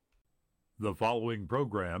The following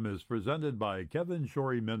program is presented by Kevin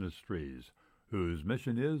Shorey Ministries, whose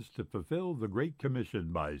mission is to fulfill the Great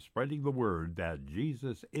Commission by spreading the word that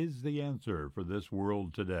Jesus is the answer for this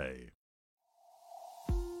world today.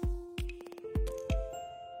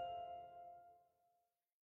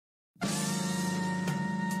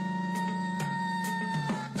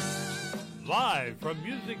 Live from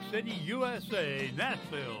Music City, USA,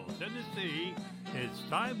 Nashville, Tennessee, it's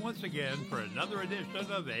time once again for another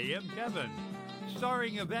edition of AM Kevin,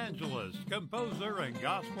 starring evangelist, composer, and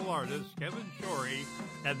gospel artist Kevin Shorey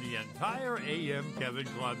and the entire AM Kevin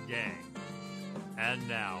Club gang. And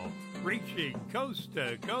now, reaching coast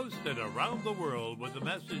to coast and around the world with the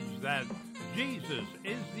message that Jesus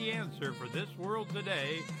is the answer for this world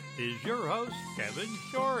today, is your host, Kevin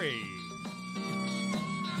Shorey.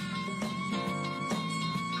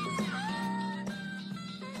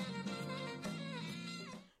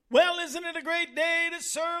 Well, isn't it a great day to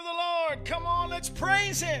serve the Lord? Come on, let's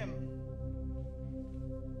praise Him.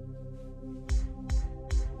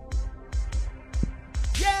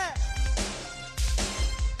 Yeah!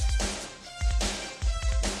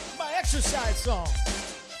 My exercise song.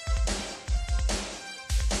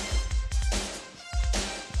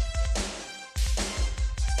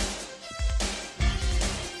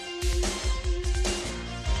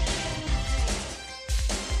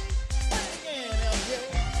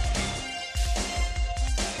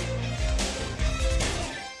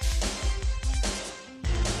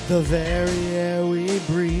 The very air we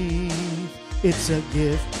breathe, it's a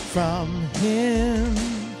gift from Him.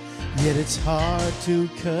 Yet it's hard to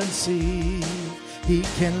conceive He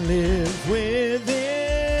can live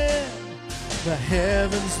within. The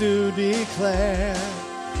heavens do declare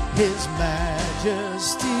His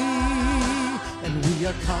majesty, and we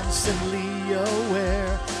are constantly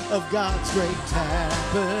aware of God's great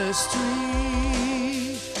tapestry.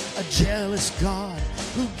 A jealous God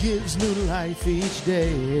who gives new life each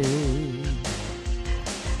day.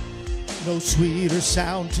 No sweeter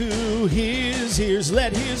sound to His ears,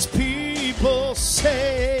 let His people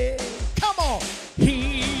say. Come on!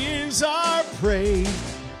 He is our praise.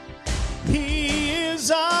 He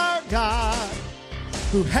is our God,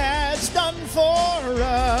 who has done for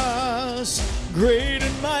us great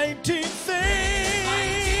and mighty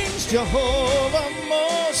things. Jehovah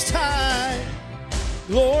Most High,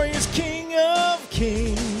 glorious King of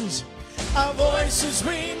Kings, our voices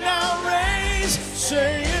we now raise,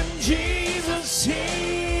 saying Jesus,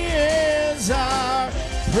 He is our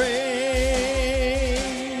praise.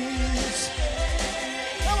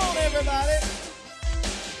 Come on, everybody.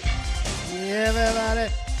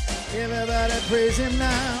 Everybody praise Him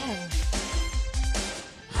now.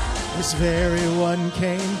 This very one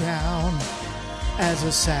came down as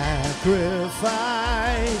a sacrifice.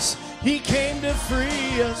 He came to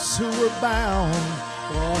free us who were bound,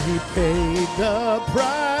 for He paid the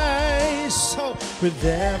price. So with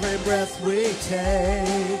every breath we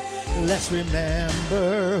take, let's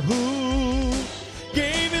remember who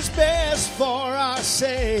gave His best for our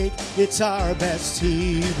sake. It's our best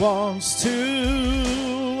He wants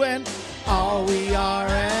to, and all we are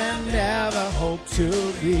and ever hope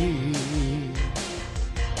to be.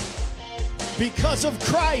 Because of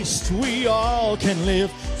Christ, we all can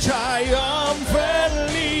live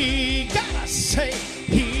triumphantly. Gotta say,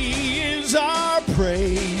 He is our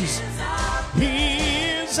praise. He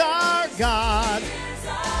is our God,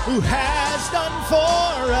 who has done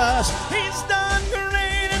for us. He's done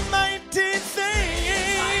great and mighty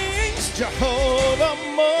things. Jehovah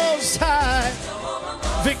Most High,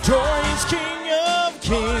 victorious King of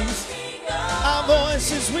Kings. Our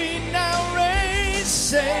voices we now raise,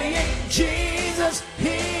 saying, Jesus,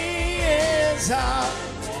 He is our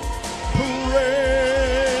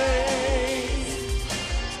praise.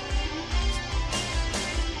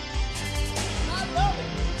 I love it.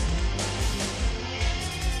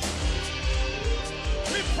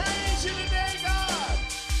 We praise You today, God.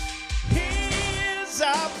 He is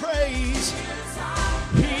our praise.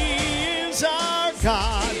 He is our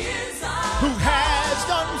God, who has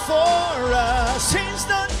done for us. He's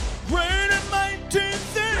done great and mighty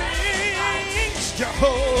things.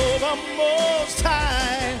 Jehovah Most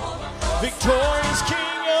High, victorious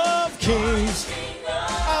King of Kings.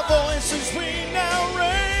 Our voices we now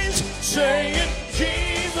raise, saying,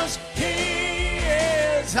 Jesus, He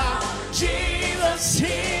is our, Jesus,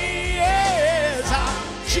 He is our,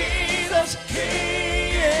 Jesus,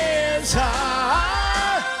 He is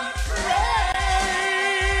our praise.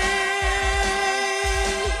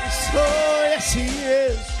 Oh, yes, He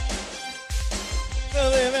is.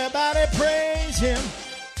 Well, everybody praise Him.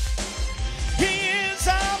 He is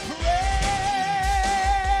our praise.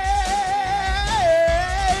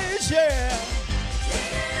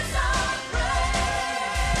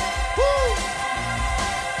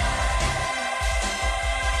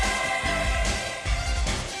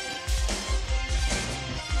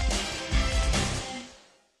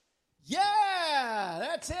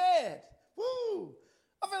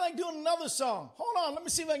 like doing another song? Hold on, let me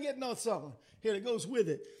see if I can get another song here that goes with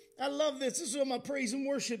it. I love this. This is on my praise and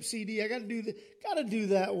worship CD. I got to do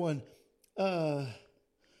that one.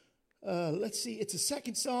 Let's see. It's the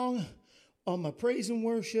second song on my praise and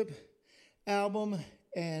worship album.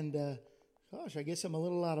 And gosh, I guess I'm a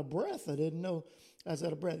little out of breath. I didn't know I was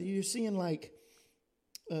out of breath. You're seeing like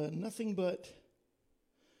nothing but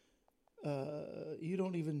you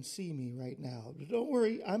don't even see me right now. But don't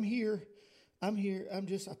worry, I'm here. I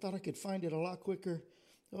thought I could find it a lot quicker.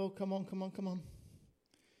 Oh, come on.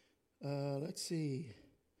 Let's see.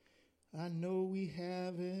 I know we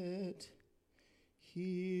have it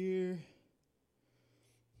here.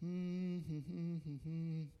 Let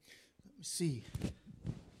me see. I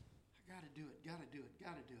gotta do it.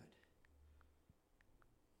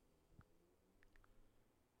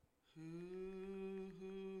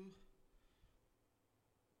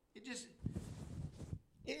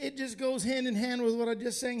 It just goes hand in hand with what I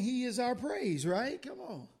just sang. He is our praise, right? Come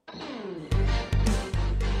on.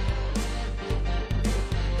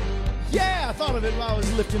 Yeah, I thought of it while I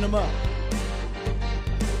was lifting him up.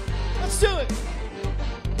 Let's do it.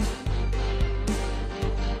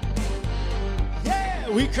 Yeah,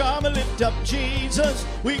 we come and lift up Jesus.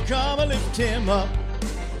 We come and lift him up.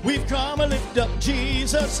 We've come and lift up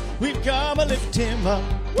Jesus. We've come and lift him up.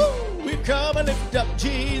 Woo! We've come and lift up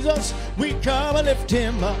Jesus. We come and lift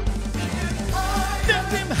him up.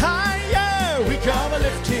 Lift him higher. We come and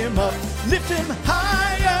lift him up. Lift him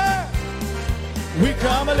higher. We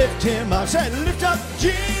come and lift him up. Say, lift up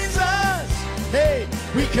Jesus. Hey,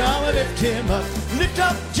 we come and lift him up. Lift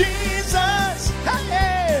up Jesus.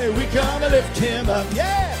 Hey, we come and lift him up.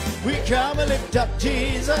 Yeah, we come and lift up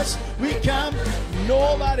Jesus. We come,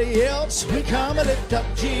 nobody else. We come and lift up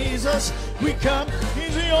Jesus. We come,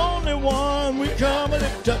 he's the only one. We come and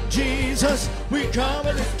lift up Jesus. We come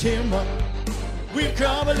and lift him up. We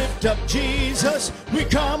come and lift up Jesus. We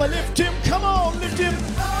come and lift him. Come on, lift him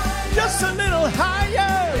just a little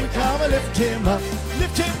higher. We come and lift him up.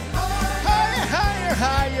 Lift him higher, higher,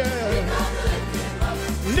 higher.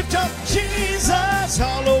 Lift up Jesus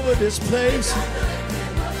all over this place.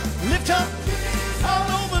 Lift up all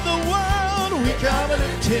over the world. We come and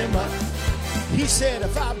lift him up. He said,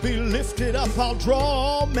 if I be lifted up, I'll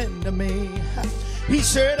draw men to me. He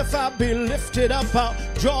said, if I be lifted up, I'll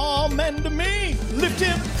draw men to me. Lift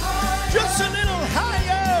him just a little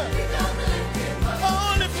higher.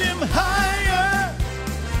 Oh, lift him higher.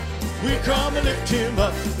 We come and lift him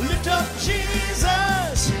up. Lift up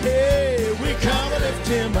Jesus. Hey, we come and lift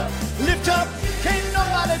him up. Lift up. Can't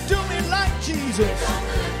nobody do me like Jesus.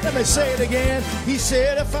 Let me say it again. He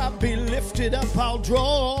said, if I be lifted up, I'll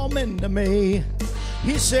draw men to me.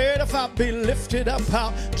 He said, if I be lifted up,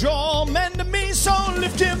 I'll draw men to me. So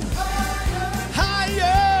lift him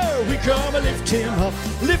higher. We come and lift him up.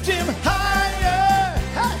 Lift him higher.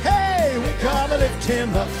 Hey, we come and lift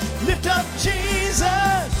him up. Lift up Jesus.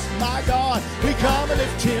 My God, we come and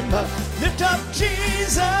lift him up. Lift up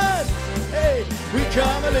Jesus. Hey, we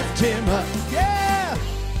come and lift him up. Yeah.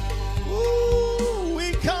 Ooh,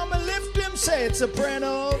 we come and lift him. Say it,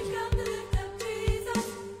 soprano.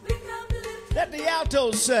 Let the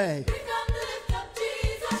altos say. We come to lift up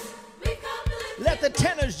Jesus. We come to lift Let the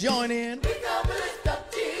tenors join in. We come to lift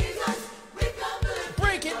up Jesus. We come to lift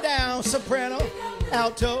Break it down, soprano,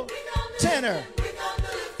 alto, tenor. We come to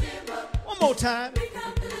lift him up. One more time. We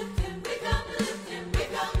come to lift him. We come to lift him. We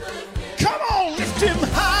come to lift him. Come on, lift him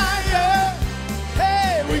higher.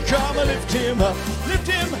 Hey, we come to lift him up. Lift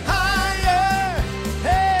him higher.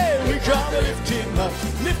 Hey, we come to lift him up.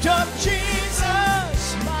 Lift up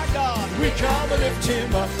Jesus. God, we come and lift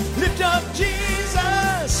him up. Lift up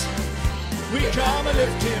Jesus. We come and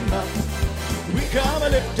lift him up. We come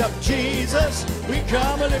and lift up Jesus. We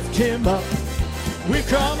come and lift him up. We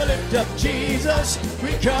come and lift up Jesus.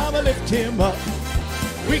 We come and lift him up.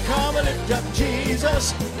 We come and lift up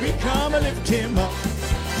Jesus. We come and lift him up.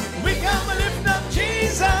 We come and lift up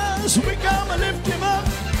Jesus. We come and lift him up.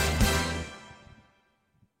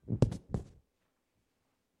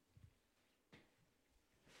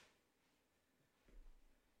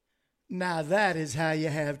 Now that is how you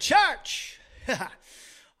have church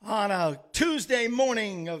on a Tuesday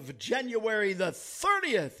morning of January the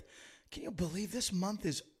 30th. Can you believe this month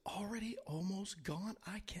is already almost gone?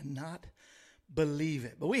 I cannot believe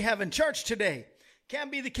it. But we having church today.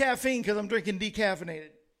 Can't be the caffeine because I'm drinking decaffeinated.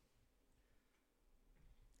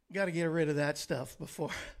 Got to get rid of that stuff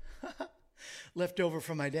before left over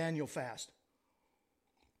from my Daniel fast.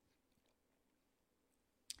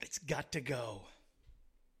 It's got to go.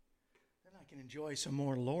 Then I can enjoy some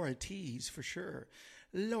more Laura Teas for sure.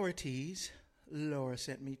 Laura Teas. Laura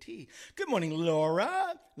sent me tea. Good morning,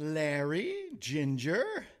 Laura, Larry,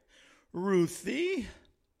 Ginger, Ruthie,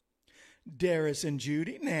 Darius and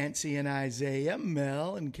Judy, Nancy and Isaiah,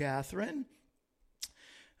 Mel and Catherine.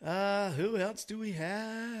 Who else do we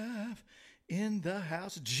have in the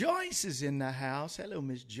house? Joyce is in the house. Hello,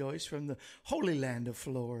 Miss Joyce from the Holy Land of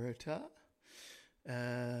Florida.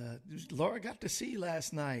 Laura got to see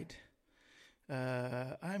last night.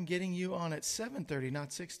 I'm getting you on at 7:30, not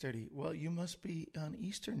 6:30. Well, you must be on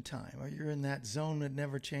Eastern time, or you're in that zone that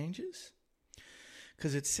never changes.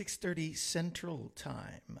 Because it's 6:30 Central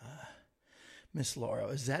time. Miss Laura,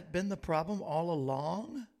 has that been the problem all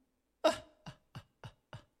along?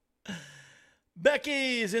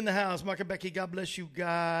 Becky is in the house. Mark and Becky, God bless you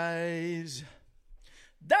guys.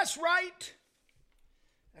 That's right.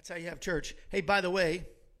 That's how you have church. Hey, by the way,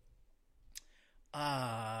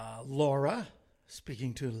 Laura,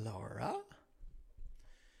 speaking to Laura,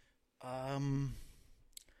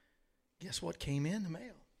 guess what came in the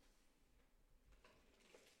mail?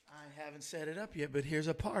 I haven't set it up yet, but here's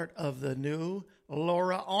a part of the new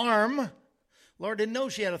Laura arm. Laura didn't know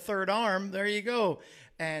she had a third arm. There you go.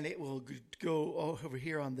 And it will go over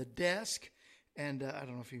here on the desk. And I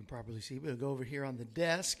don't know if you can properly see, but it'll go over here on the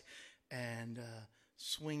desk and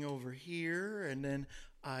swing over here. And then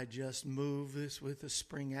I just move this with a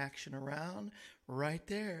spring action around right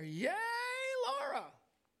there. Yay, Laura!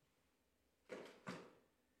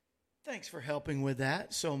 Thanks for helping with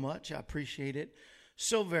that so much. I appreciate it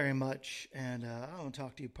so very much. And I want to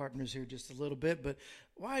talk to you partners here just a little bit, but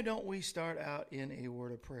why don't we start out in a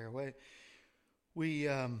word of prayer? We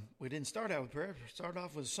didn't start out with prayer. We started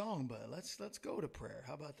off with a song, but let's go to prayer.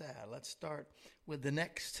 How about that? Let's start with the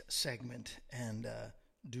next segment and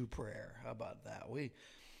do prayer. How about that? We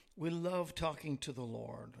love talking to the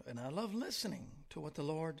Lord, and I love listening to what the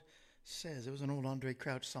Lord says. It was an old Andre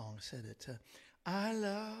Crouch song said it. I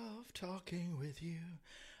love talking with you.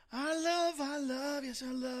 I love, yes,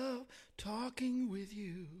 I love talking with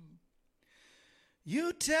you.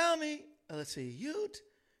 You tell me, let's see,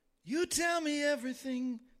 you tell me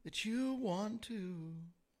everything that you want to.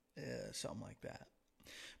 Yeah, something like that.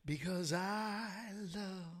 Because I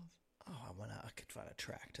love, I could find a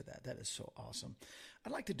track to that. That is so awesome.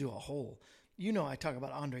 I'd like to do a whole, I talk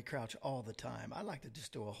about Andre Crouch all the time. I'd like to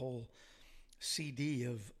just do a whole CD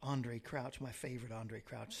of Andre Crouch, my favorite Andre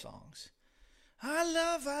Crouch songs. I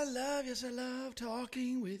love, yes, I love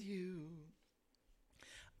talking with you.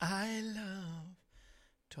 I love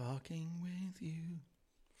talking with you.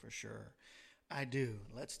 For sure. I do.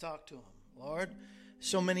 Let's talk to him. Lord,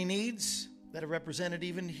 so many needs that are represented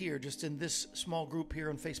even here, just in this small group here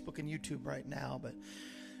on Facebook and YouTube right now, but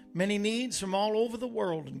many needs from all over the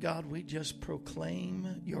world. And God, we just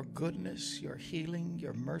proclaim your goodness, your healing,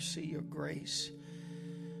 your mercy, your grace.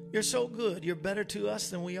 You're so good. You're better to us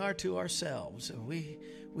than we are to ourselves. And we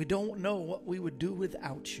don't know what we would do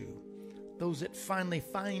without you. Those that finally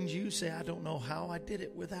find you say, I don't know how I did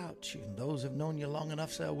it without you. And those who have known you long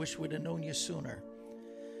enough say, I wish we'd have known you sooner.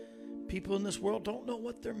 People in this world don't know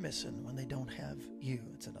what they're missing when they don't have you.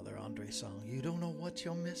 It's another Andre song. You don't know what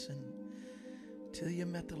you're missing till you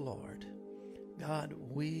met the Lord. God,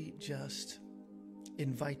 we just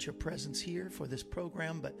invite your presence here for this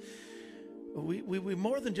program, but we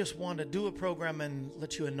more than just want to do a program and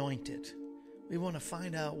let you anoint it. We want to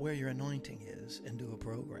find out where your anointing is and do a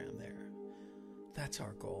program there. That's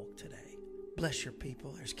our goal today. Bless your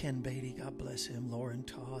people. There's Ken Beatty. God bless him. Lauren,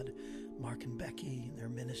 Todd, Mark and Becky and their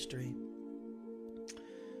ministry.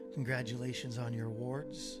 Congratulations on your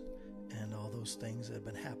awards and all those things that have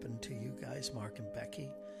been happening to you guys, Mark and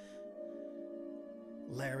Becky.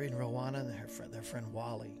 Larry and Rowana and their friend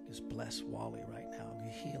Wally. Just bless Wally right now. Be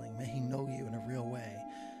healing. May he know you in a real way.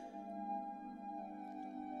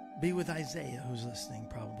 Be with Isaiah, who's listening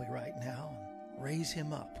probably right now. And raise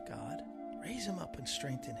him up, God. Raise him up and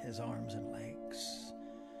strengthen his arms and legs.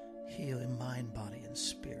 Heal in mind, body, and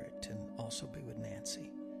spirit. And also be with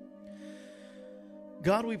Nancy.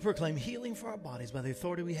 God, we proclaim healing for our bodies by the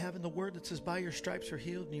authority we have in the word that says, by your stripes we're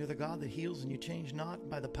healed, and you're the God that heals and you change not.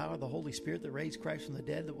 By the power of the Holy Spirit that raised Christ from the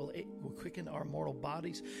dead, that will quicken our mortal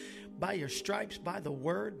bodies. By your stripes, by the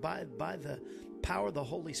word, by the power of the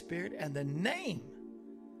Holy Spirit, and the name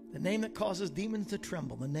that causes demons to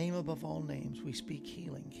tremble, the name above all names, we speak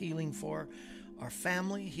healing. Healing for our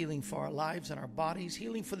family, healing for our lives and our bodies,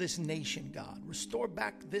 healing for this nation, God. Restore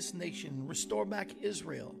back this nation, restore back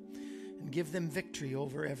Israel, and give them victory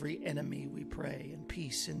over every enemy, we pray, and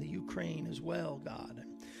peace in the Ukraine as well, God.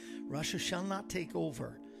 And Russia shall not take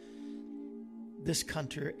over this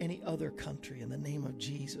country or any other country in the name of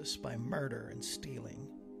Jesus by murder and stealing.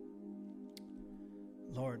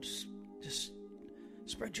 Lord, just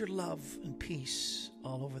Spread your love and peace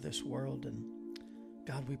all over this world. And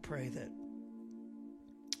God, we pray that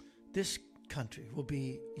this country will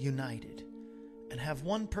be united and have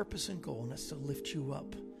one purpose and goal, and that's to lift you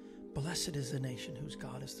up. Blessed is the nation whose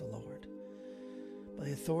God is the Lord. By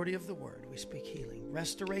the authority of the word, we speak healing,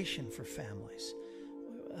 restoration for families,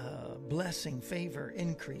 blessing, favor,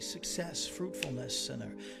 increase, success, fruitfulness in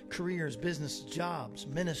our careers, business, jobs,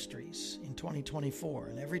 ministries in 2024.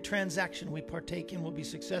 And every transaction we partake in will be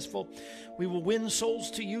successful. We will win souls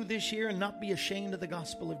to you this year and not be ashamed of the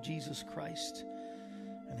gospel of Jesus Christ.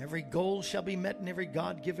 And every goal shall be met and every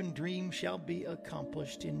God-given dream shall be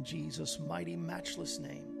accomplished in Jesus' mighty, matchless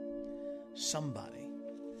name. Somebody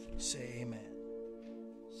say amen.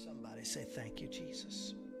 Somebody say thank you,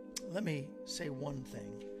 Jesus. Let me say one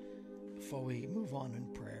thing before we move on in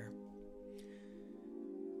prayer.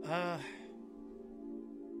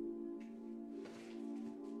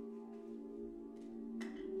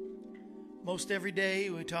 Most every day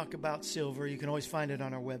we talk about silver. You can always find it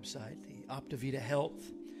on our website, the Optivita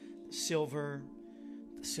Health, the silver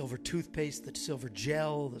toothpaste, the silver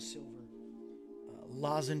gel, the silver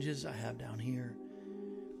lozenges I have down here.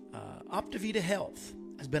 Optivita Health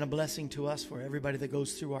has been a blessing to us for everybody that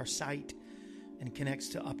goes through our site and connects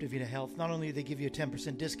to Optivita Health. Not only do they give you a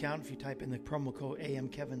 10% discount if you type in the promo code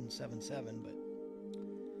AMKevin77, but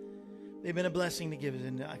they've been a blessing to give it.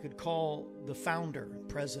 And I could call the founder and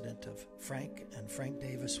president of Frank, and Frank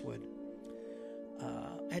Davis would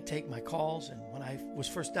I'd take my calls. And when I was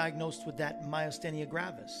first diagnosed with that myasthenia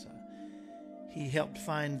gravis, he helped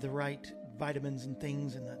find the right vitamins and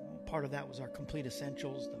things, and part of that was our complete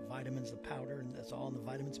essentials, the vitamins, the powder, and that's all, and the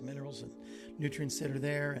vitamins, minerals, and nutrients that are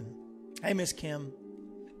there. And hey, Miss Kim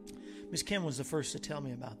was the first to tell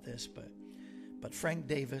me about this, but Frank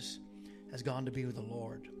Davis has gone to be with the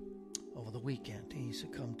Lord over the weekend. He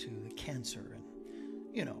succumbed to the cancer, and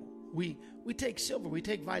you know, we take silver, we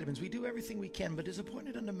take vitamins, we do everything we can, but it's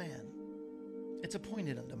appointed unto man. It's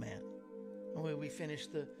appointed unto man. And we finish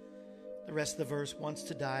the rest of the verse, once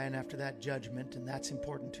to die, and after that judgment, and that's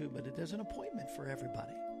important too, but there's an appointment for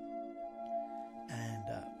everybody. And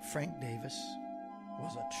Frank Davis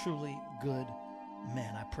was a truly good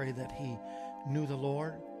man. I pray that he knew the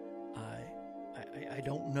Lord. I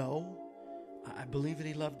don't know. I believe that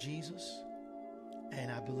he loved Jesus, and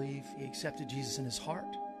I believe he accepted Jesus in his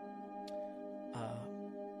heart.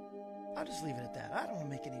 I'll just leave it at that. I don't want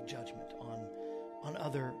to make any judgment on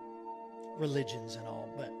other religions and all,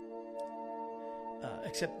 but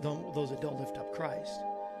except those that don't lift up Christ.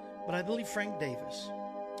 But I believe Frank Davis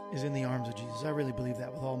is in the arms of Jesus. I really believe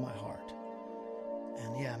that with all my heart.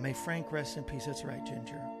 And yeah, may Frank rest in peace. That's right,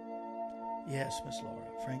 Ginger. Yes, Miss Laura.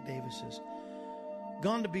 Frank Davis is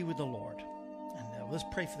gone to be with the Lord. And let's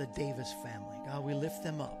pray for the Davis family. God, we lift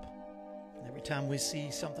them up. And every time we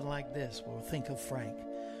see something like this, we'll think of Frank,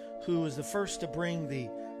 who was the first to bring the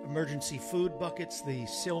emergency food buckets, the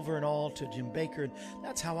silver and all, to Jim Baker. And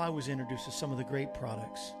that's how I was introduced to some of the great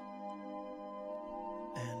products.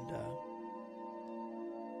 And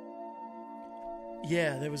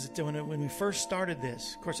yeah, there was when we first started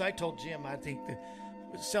this. Of course, I told Jim, I think that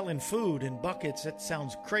selling food in buckets, that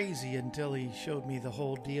sounds crazy, until he showed me the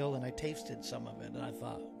whole deal, and I tasted some of it, and I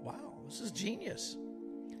thought, wow, this is genius.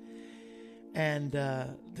 And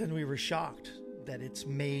then we were shocked that it's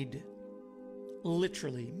made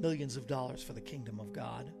literally millions of dollars for the kingdom of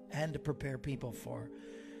God and to prepare people for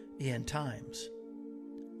the end times.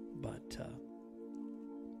 But,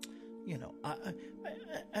 you know,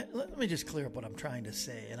 let me just clear up what I'm trying to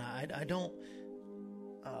say. And I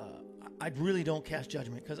really don't cast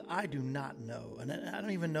judgment, because I do not know. And I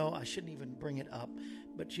don't even know, I shouldn't even bring it up.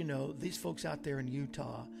 But, you know, these folks out there in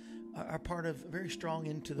Utah are part of, very strong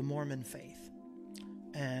into the Mormon faith,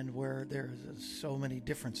 and where there's so many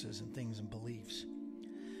differences in things and beliefs.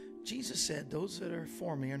 Jesus said, those that are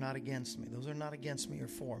for me are not against me. Those that are not against me are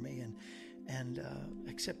for me. And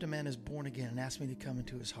except a man is born again and asks me to come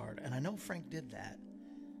into his heart. And I know Frank did that.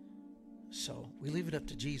 So we leave it up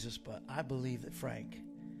to Jesus, but I believe that Frank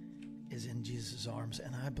is in Jesus' arms,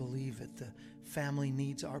 and I believe that the family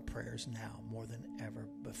needs our prayers now more than ever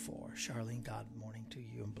before. Charlene, God morning to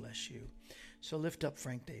you and bless you. So lift up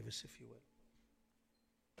Frank Davis, if you would.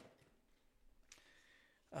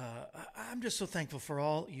 I'm just so thankful for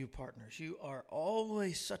all you partners. You are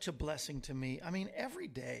always such a blessing to me. I mean, every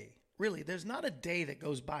day, really, there's not a day that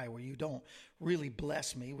goes by where you don't really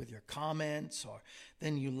bless me with your comments, or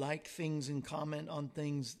then you like things and comment on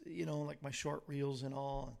things, you know, like my short reels and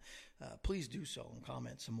all. Please do so and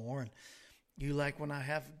comment some more. And you like when I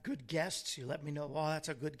have good guests, you let me know, oh, that's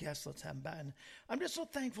a good guest, let's have them back. And I'm just so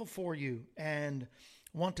thankful for you. And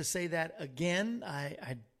want to say that again.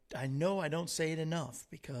 I know I don't say it enough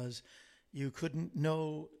because you couldn't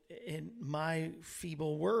know in my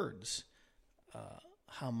feeble words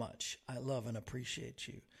how much I love and appreciate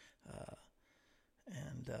you.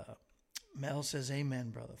 And Mel says,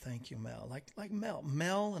 amen, brother. Thank you, Mel. Like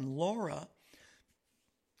Mel and Laura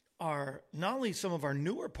are not only some of our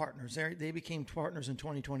newer partners. They became partners in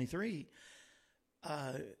 2023.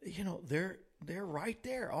 They're right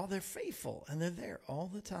there. They're faithful, and they're there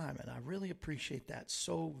all the time. And I really appreciate that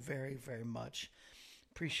so very, very much.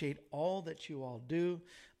 Appreciate all that you all do.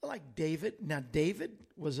 I like David. Now, David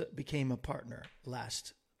became a partner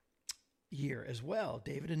last year as well.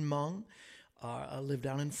 David and Mung live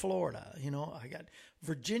down in Florida. I got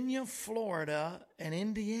Virginia, Florida, and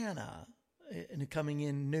Indiana coming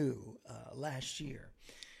in new last year.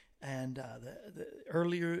 And the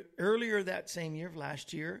earlier that same year,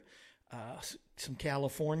 last year, some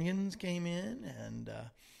Californians came in, and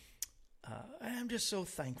I'm just so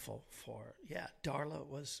thankful for. Yeah, Darla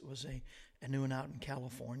was a new one out in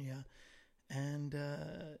California, and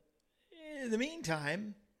in the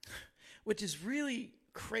meantime, which is really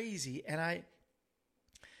crazy, and I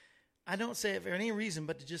don't say it for any reason,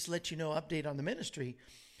 but to just let you know, update on the ministry.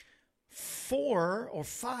 4 or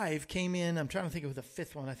 5 came in. I'm trying to think of the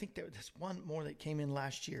 5th one. I think there's one more that came in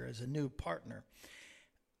last year as a new partner.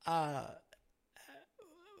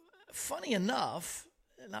 Funny enough,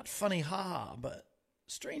 not funny, but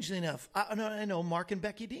strangely enough, I know Mark and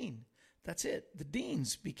Becky Dean. That's it. The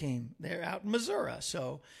Deans they're out in Missouri.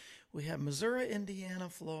 So we have Missouri, Indiana,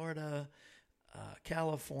 Florida,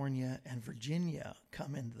 California, and Virginia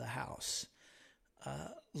come into the house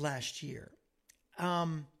last year.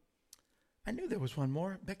 I knew there was one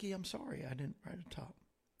more. Becky, I'm sorry. I didn't write it top.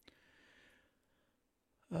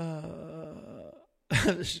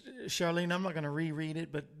 Charlene, I'm not going to reread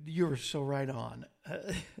it, but you were so right on.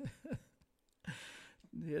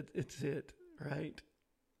 It's it, right?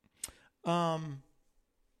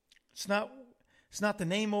 It's not the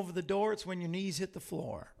name over the door. It's when your knees hit the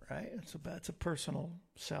floor, right? It's a personal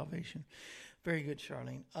salvation. Very good,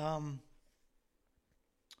 Charlene. What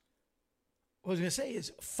I was going to say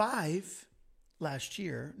is 5 last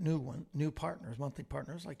year, new partners, monthly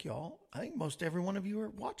partners like y'all. I think most every one of you are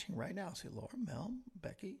watching right now. See, Laura, Mel,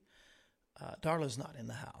 Becky. Darla's not in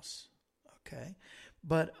the house, okay?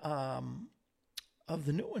 But of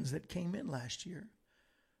the new ones that came in last year,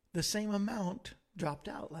 the same amount dropped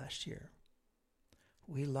out last year.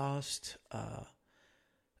 We lost,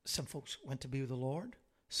 some folks went to be with the Lord.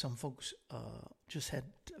 Some folks just had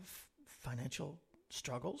financial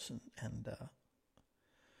struggles and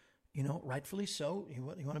rightfully so. You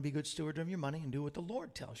want to be good steward of your money and do what the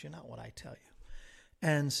Lord tells you, not what I tell you.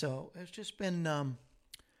 And so it's just been,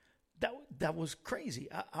 that was crazy.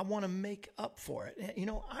 I want to make up for it.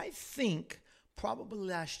 I think probably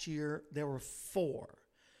last year there were 4.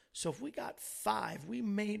 So if we got 5, we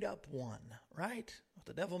made up 1, right? What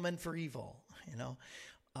the devil meant for evil,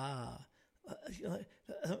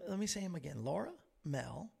 let me say them again. Laura,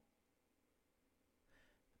 Mel,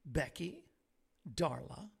 Becky,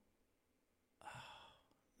 Darla.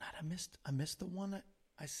 I missed the one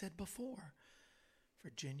I said before.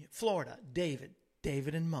 Virginia, Florida, David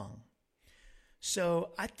and Mung.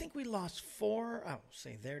 So I think we lost 4. I'll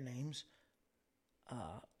say their names.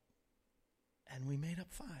 And we made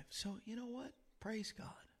up 5. So you know what? Praise God.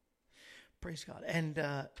 Praise God. And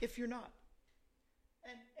if you're not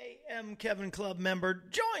an AM Kevin Club member,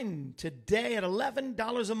 join today at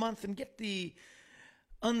 $11 a month and get the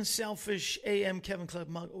unselfish AM Kevin Club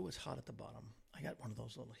mug. Oh, it's hot at the bottom. I got one of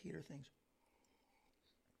those little heater things.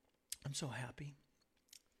 I'm so happy.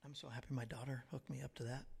 My daughter hooked me up to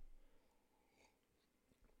that.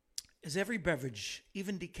 Is every beverage,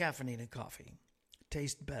 even decaffeinated coffee,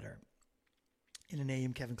 taste better in an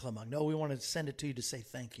AM Kevin Club mug? No, we want to send it to you to say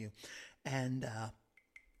thank you. And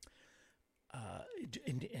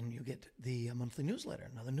you get the monthly newsletter.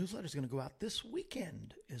 Now, the newsletter is going to go out this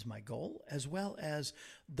weekend is my goal, as well as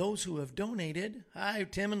those who have donated. Hi,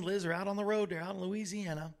 Tim and Liz are out on the road. They're out in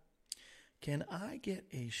Louisiana. Can I get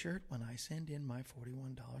a shirt when I send in my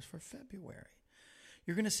 $41 for February?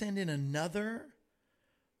 You're going to send in another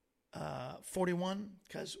 41,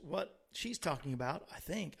 because what she's talking about,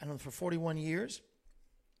 I know for 41 years,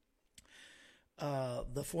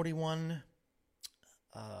 the 41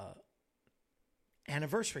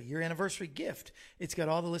 your anniversary gift. It's got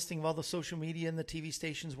all the listing of all the social media and the TV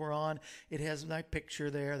stations we're on. It has my picture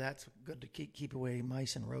there. That's good to keep away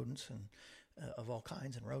mice and rodents and of all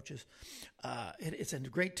kinds and roaches. It's a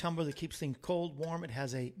great tumbler that keeps things cold, warm. It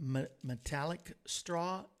has a metallic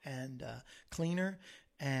straw and cleaner.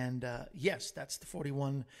 And yes, that's the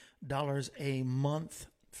 $41 a month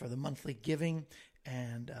for the monthly giving.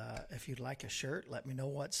 And if you'd like a shirt, let me know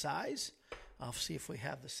what size. I'll see if we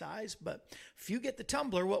have the size. But if you get the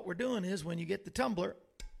tumbler, what we're doing is when you get the tumbler,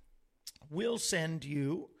 we'll send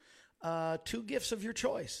you 2 gifts of your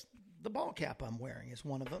choice. The ball cap I'm wearing is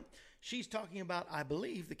one of them. She's talking about, I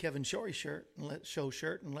believe, the Kevin Shorey show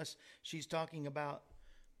shirt, unless she's talking about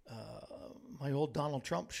my old Donald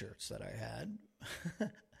Trump shirts that I had.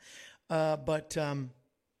 But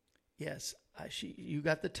yes, you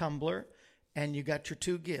got the tumbler. And you got your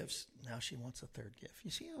 2 gifts. Now she wants a 3rd gift.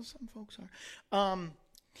 You see how some folks are?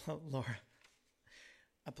 Laura,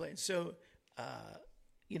 I played. So,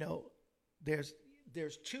 there's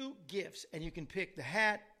 2 gifts, and you can pick the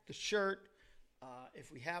hat, the shirt,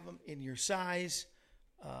 if we have them in your size,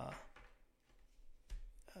 a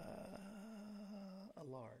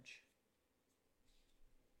large.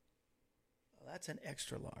 Well, that's an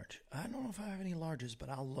extra large. I don't know if I have any larges, but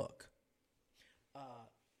I'll look.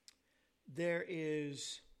 There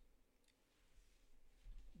is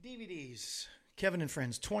DVDs, Kevin and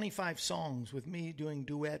Friends, 25 songs with me doing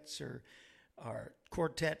duets or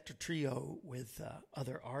quartet or trio with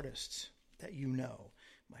other artists that you know.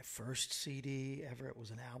 My first CD ever, it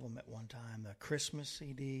was an album at one time, the Christmas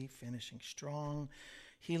CD, Finishing Strong,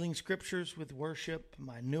 Healing Scriptures with Worship,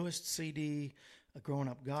 my newest CD, A Growing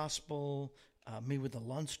Up Gospel, me with the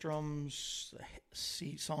Lundstroms,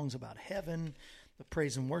 songs about heaven, the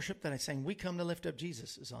praise and worship that I sang, We Come to Lift Up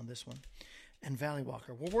Jesus, is on this one, and Valley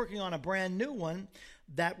Walker. We're working on a brand new one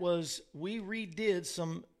that we redid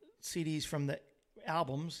some CDs from the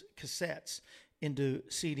albums, cassettes, into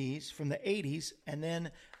CDs from the 80s, and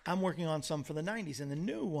then I'm working on some for the 90s. And the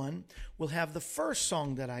new one will have the first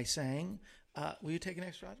song that I sang. Will you take an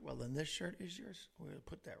extra? Well, then this shirt is yours. We'll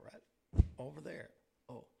put that right over there.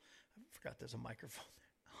 Oh, I forgot there's a microphone there.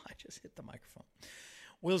 I just hit the microphone.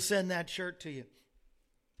 We'll send that shirt to you.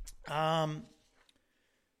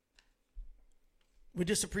 We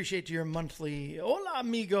just appreciate your monthly. Hola,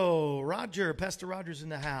 amigo. Roger, Pastor Roger's in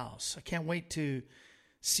the house. I can't wait to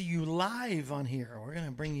see you live on here. We're going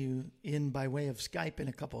to bring you in by way of Skype in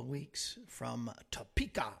a couple of weeks from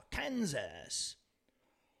Topeka, Kansas.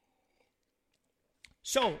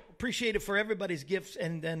 So, appreciate it for everybody's gifts,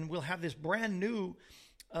 and then we'll have this brand new,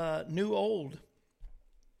 old,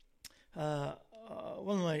 one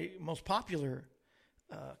of my most popular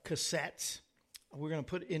cassettes. We're going to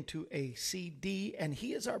put into a CD, and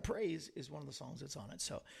He Is Our Praise is one of the songs that's on it.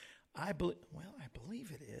 So, I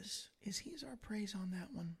believe it is. Is He Is Our Praise on that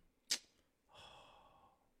one? It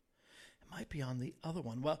might be on the other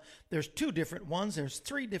one. Well, there's 2 different ones. There's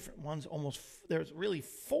 3 different ones. There's really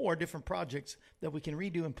 4 different projects that we can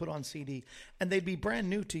redo and put on CD, and they'd be brand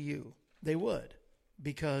new to you. They would,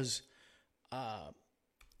 because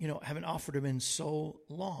haven't offered them in so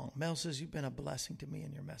long. Mel says, you've been a blessing to me,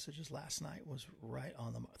 and your messages last night was right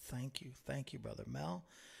on the mark. Thank you, Brother Mel.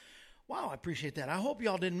 Wow, I appreciate that. I hope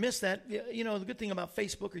y'all didn't miss that. You know, the good thing about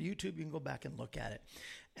Facebook or YouTube, you can go back and look at it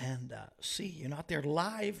and see. You're not there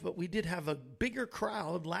live, but we did have a bigger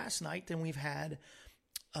crowd last night than we've had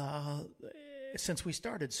since we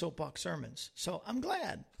started Soapbox Sermons. So I'm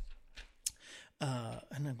glad.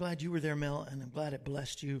 And I'm glad you were there, Mel, and I'm glad it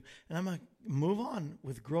blessed you. And I'm going to move on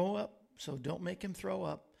with grow up. So don't make him throw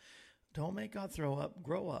up. Don't make God throw up.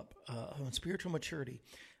 Grow up on spiritual maturity.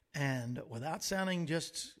 And without sounding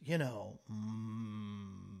just,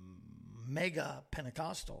 mega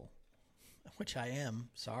Pentecostal, which I am,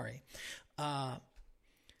 sorry.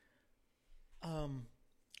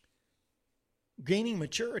 Gaining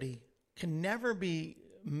maturity can never be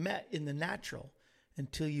met in the natural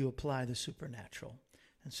until you apply the supernatural.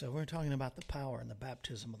 And so we're talking about the power and the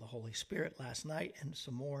baptism of the Holy Spirit last night and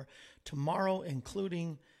some more tomorrow,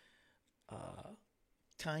 including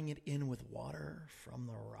tying it in with water from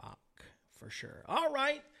the rock for sure. All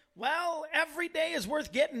right. Well, every day is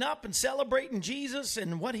worth getting up and celebrating Jesus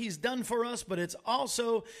and what He's done for us, but it's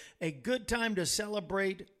also a good time to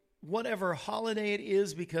celebrate whatever holiday it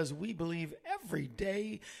is, because we believe every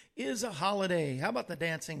day is a holiday. How about the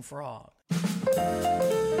dancing frog?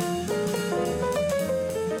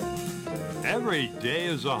 Every day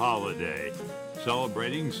is a holiday,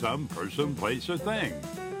 celebrating some person, place, or thing.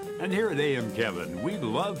 And here at AM Kevin, we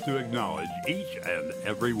love to acknowledge each and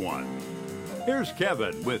every one. Here's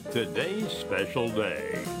Kevin with today's special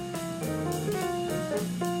day.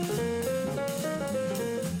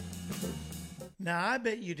 Now, I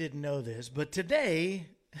bet you didn't know this, but today,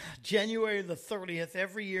 January the 30th,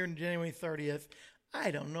 every year on January 30th,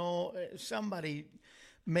 I don't know, somebody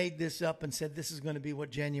made this up and said this is going to be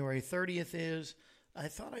what January 30th is. I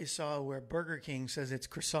thought I saw where Burger King says it's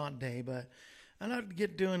croissant day, but I'm not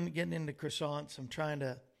getting into croissants. I'm trying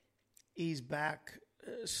to ease back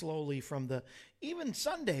slowly from even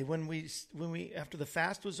Sunday when we after the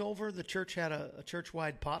fast was over, the church had a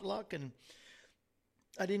church-wide potluck, and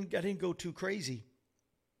I didn't go too crazy.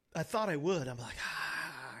 I thought I would. I'm like,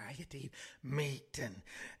 I get to eat meat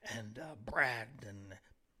and bread, and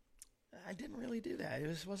I didn't really do that. It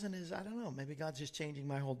just wasn't as, I don't know, maybe God's just changing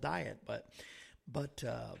my whole diet, but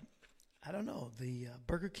I don't know, the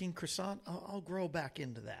Burger King croissant, I'll grow back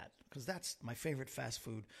into that, because that's my favorite fast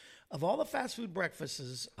food. Of all the fast food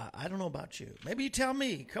breakfasts, I don't know about you. Maybe you tell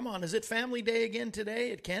me. Come on, is it family day again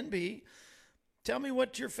today? It can be. Tell me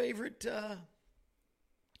what your favorite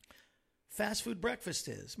fast food breakfast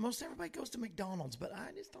is. Most everybody goes to McDonald's, but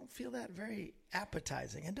I just don't feel that very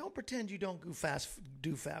appetizing. And don't pretend you don't do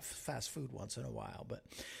fast food once in a while, but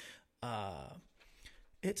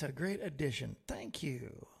it's a great addition. Thank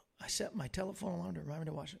you. I set my telephone alarm to remind me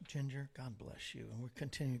to watch it. Ginger, God bless you. And we're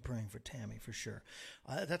continuing praying for Tammy for sure.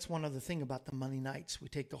 That's one other thing about the Monday nights. We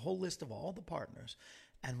take the whole list of all the partners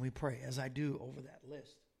and we pray, as I do over that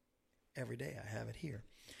list every day. I have it here.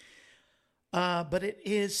 But it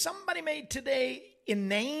is somebody made today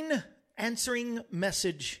inane answering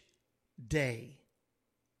message day.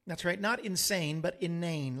 That's right, not insane, but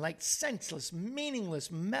inane, like senseless,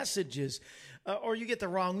 meaningless messages. Or you get the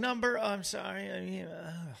wrong number. Oh, I'm sorry.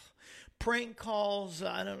 Prank calls.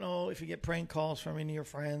 I don't know if you get prank calls from any of your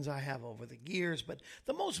friends. I have over the years. But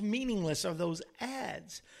the most meaningless are those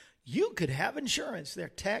ads. You could have insurance. Their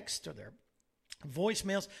text or their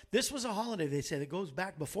voicemails. This was a holiday, they said. It goes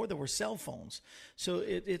back before there were cell phones. So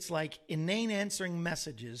it's like inane answering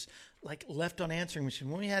messages, like left on answering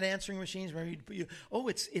machine. When we had answering machines, remember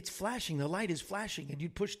it's flashing. The light is flashing. And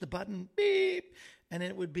you'd push the button, beep. And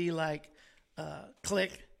it would be like,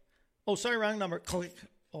 click. Oh, sorry, wrong number. Click.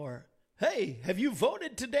 Or, hey, have you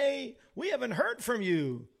voted today? We haven't heard from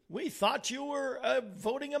you. We thought you were a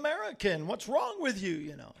voting American. What's wrong with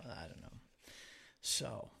you? I don't know.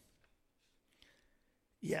 So,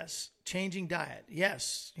 yes, changing diet.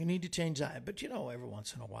 Yes, you need to change diet. But, every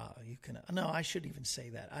once in a while you can. No, I shouldn't even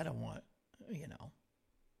say that. I don't want,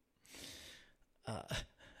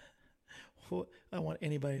 I don't want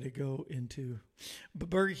anybody to go into. But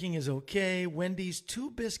Burger King is okay. Wendy's,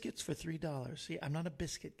 2 biscuits for $3. See, I'm not a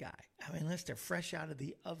biscuit guy. I mean, unless they're fresh out of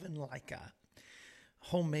the oven like a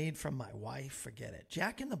homemade from my wife, forget it.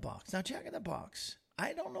 Jack in the Box. Now, Jack in the Box,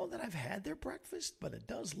 I don't know that I've had their breakfast, but it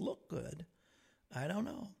does look good. I don't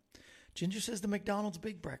know. Ginger says the McDonald's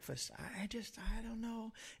big breakfast. I don't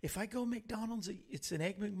know. If I go McDonald's, it's an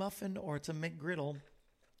Egg McMuffin or it's a McGriddle.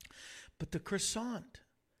 But the croissant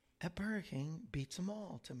at Burger King beats them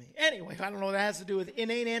all to me. Anyway, I don't know what that has to do with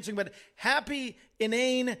inane answering, but happy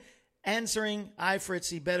inane answering. Aye,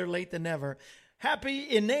 Fritzy, better late than never.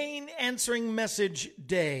 Happy inane answering message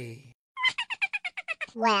day.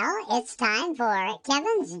 Well, it's time for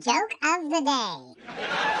Kevin's joke of the day.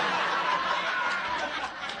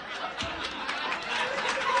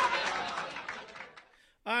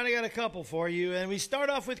 All right, I got a couple for you, and we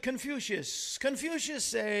start off with Confucius. Confucius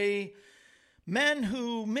say, men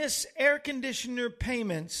who miss air conditioner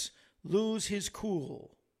payments lose his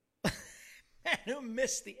cool. Men who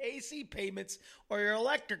miss the AC payments or your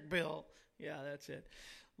electric bill, yeah, that's it,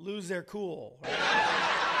 lose their cool.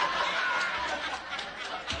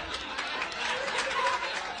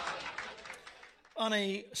 On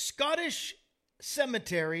a Scottish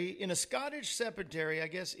cemetery, I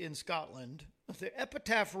guess in Scotland, the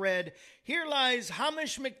epitaph read, "Here lies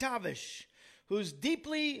Hamish McTavish, who's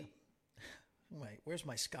deeply..." Wait, where's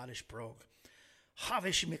my Scottish brogue?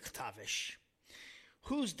 Havish McTavish,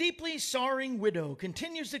 whose deeply sorrowing widow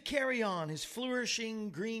continues to carry on his flourishing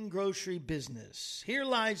green grocery business. Here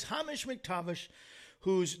lies Hamish McTavish,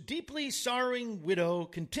 whose deeply sorrowing widow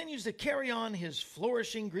continues to carry on his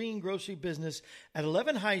flourishing green grocery business at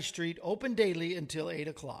 11 High Street, open daily until 8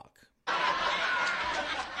 o'clock.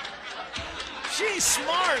 She's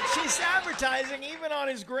smart. She's advertising even on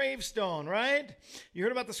his gravestone, right? You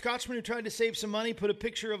heard about the Scotsman who tried to save some money, put a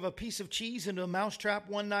picture of a piece of cheese into a mousetrap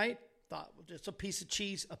one night? Thought just a piece of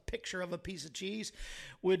cheese, a picture of a piece of cheese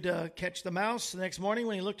would catch the mouse. The next morning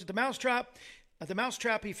when he looked at the mousetrap,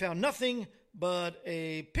 he found nothing but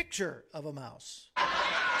a picture of a mouse.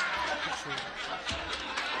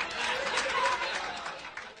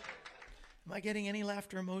 Am I getting any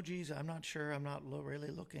laughter emojis? I'm not sure. I'm not really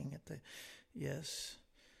looking at the... Yes.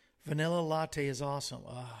 Vanilla latte is awesome.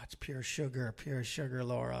 Oh, it's pure sugar,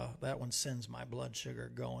 Laura. That one sends my blood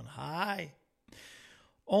sugar going high.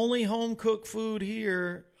 Only home-cooked food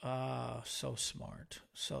here. So smart.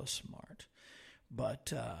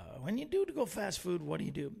 But when you do to go fast food, what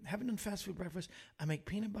do? Haven't done fast food breakfast. I make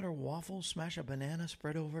peanut butter waffles, smash a banana,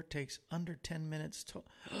 spread over. It takes under 10 minutes.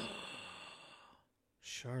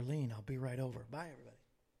 Charlene, I'll be right over. Bye, everybody.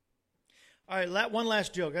 All right, one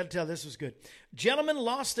last joke. I got to tell you, this was good. Gentleman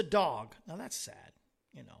lost a dog. Now, that's sad,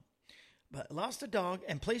 But lost a dog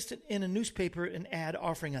and placed it in a newspaper, an ad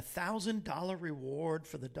offering a $1,000 reward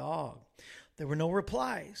for the dog. There were no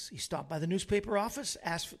replies. He stopped by the newspaper office,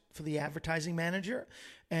 asked for the advertising manager,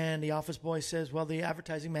 and the office boy says, well, the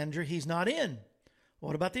advertising manager, he's not in.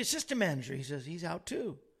 What about the assistant manager? He says, he's out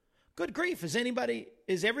too. Good grief, is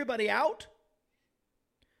everybody out?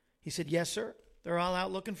 He said, yes, sir. They're all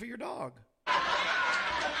out looking for your dog.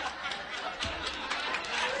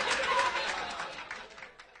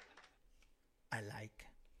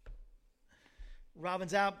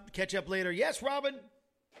 Robin's out. Catch up later. Yes, Robin.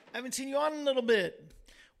 I haven't seen you on in a little bit.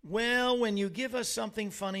 Well, when you give us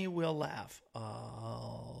something funny, we'll laugh.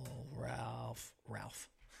 Oh, Ralph.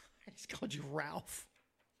 I just called you Ralph.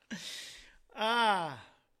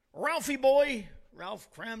 Ralphie boy. Ralph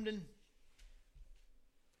Cramden.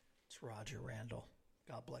 It's Roger Randall.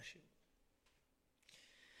 God bless you.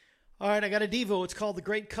 All right, I got a Devo. It's called The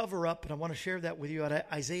Great Cover-Up, and I want to share that with you out of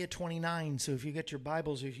Isaiah 29. So if you get your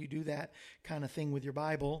Bibles, if you do that kind of thing with your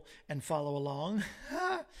Bible and follow along,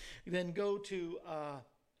 then go to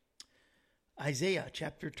Isaiah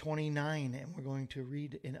chapter 29, and we're going to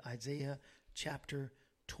read in Isaiah chapter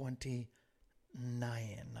 29.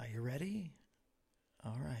 Are you ready?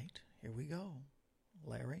 All right, here we go.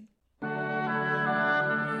 Larry?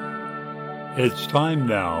 It's time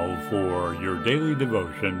now for your daily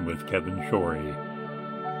devotion with Kevin Shorey.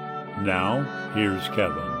 Now, here's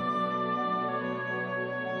Kevin.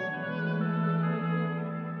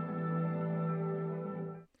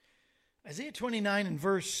 Isaiah 29 and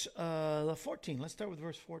verse 14. Let's start with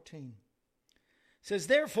verse 14. It says,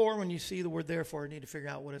 therefore, when you see the word therefore, you need to figure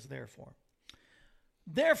out what it's there for.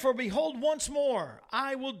 Therefore, behold, once more,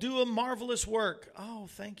 I will do a marvelous work. Oh,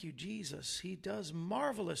 thank you, Jesus. He does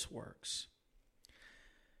marvelous works.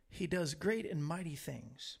 He does great and mighty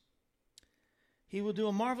things. He will do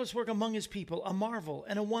a marvelous work among his people, a marvel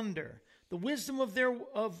and a wonder. The wisdom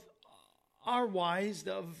of our wise,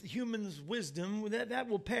 of humans' wisdom, that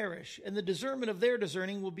will perish, and the discernment of their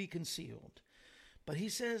discerning will be concealed. But he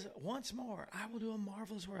says, once more, I will do a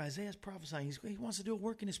marvelous work. Isaiah's prophesying. He wants to do a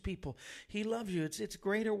work in his people. He loves you. It's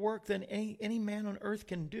greater work than any man on earth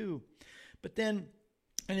can do. But then,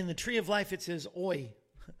 and in the tree of life, it says, oi.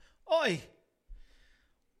 Oi.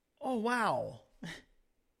 Oh, wow.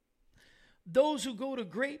 Those who go to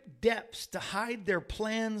great depths to hide their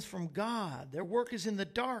plans from God. Their work is in the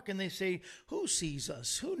dark, and they say, who sees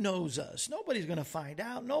us? Who knows us? Nobody's going to find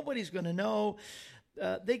out. Nobody's going to know.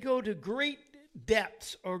 They go to great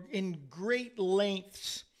depths, or in great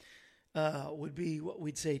lengths, would be what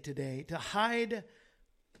we'd say today, to hide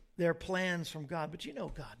their plans from God. But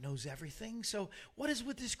God knows everything. So what is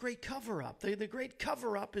with this great cover-up? The great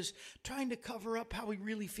cover-up is trying to cover up how we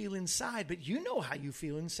really feel inside. But you know how you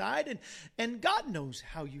feel inside, and God knows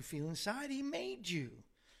how you feel inside. He made you.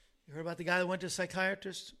 You heard about the guy that went to a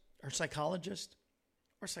psychiatrist or psychologist?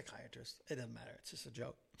 Or psychiatrist. It doesn't matter. It's just a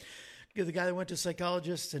joke. The guy that went to a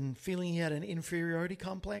psychologist and feeling he had an inferiority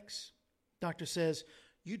complex. Doctor says,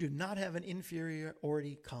 you do not have an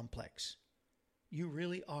inferiority complex. You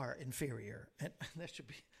really are inferior. And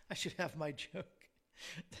I should have my joke.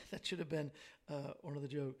 That should have been one of the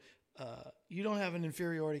jokes. You don't have an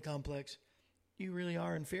inferiority complex. You really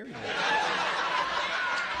are inferior.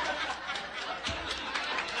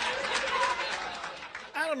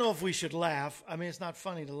 I don't know if we should laugh. I mean, it's not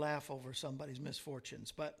funny to laugh over somebody's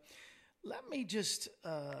misfortunes, but let me just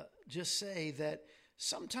say that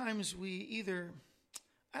sometimes we either,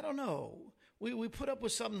 I don't know, we put up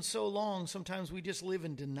with something so long, sometimes we just live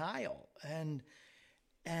in denial. And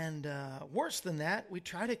worse than that, we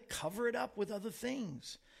try to cover it up with other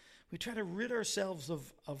things. We try to rid ourselves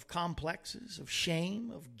of complexes, of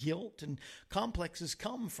shame, of guilt. And complexes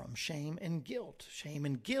come from shame and guilt. Shame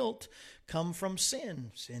and guilt come from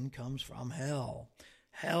sin. Sin comes from hell.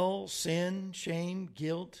 Hell, sin, shame,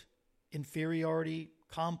 guilt, inferiority,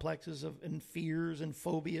 complexes and fears and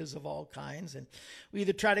phobias of all kinds. And we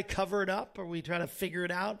either try to cover it up or we try to figure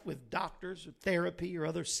it out with doctors or therapy or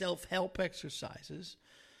other self-help exercises.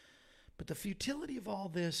 But the futility of all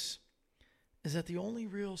this is that the only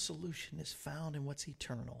real solution is found in what's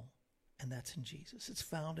eternal, and that's in Jesus. It's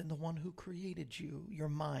found in the one who created you, your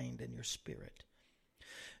mind and your spirit.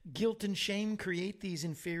 Guilt and shame create these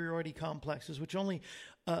inferiority complexes, which only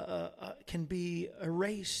can be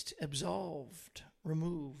erased, absolved,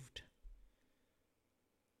 removed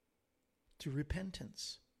through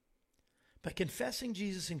repentance. By confessing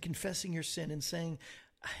Jesus and confessing your sin and saying,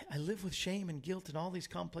 I live with shame and guilt and all these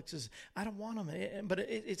complexes. I don't want them. But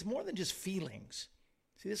it's more than just feelings.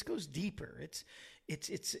 See, this goes deeper.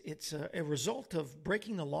 It's a result of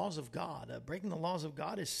breaking the laws of God. Breaking the laws of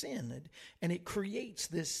God is sin. And it creates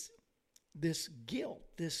this guilt,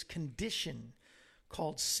 this condition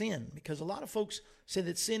called sin. Because a lot of folks say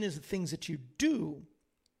that sin is the things that you do,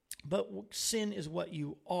 but sin is what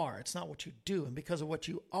you are. It's not what you do. And because of what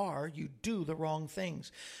you are, you do the wrong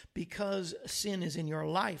things. Because sin is in your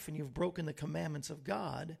life and you've broken the commandments of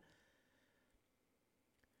God,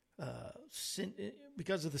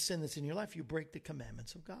 because of the sin that's in your life, you break the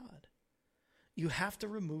commandments of God. You have to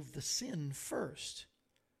remove the sin first.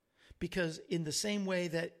 Because in the same way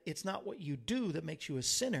that it's not what you do that makes you a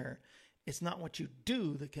sinner, it's not what you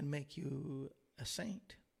do that can make you a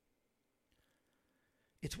saint.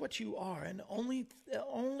 It's what you are. And the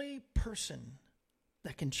only person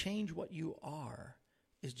that can change what you are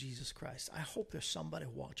is Jesus Christ. I hope there's somebody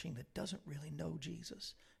watching that doesn't really know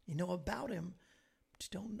Jesus. You know about him, but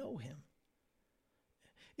you don't know him.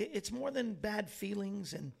 It's more than bad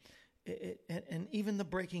feelings and even the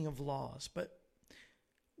breaking of laws. But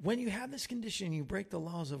when you have this condition, you break the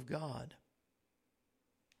laws of God.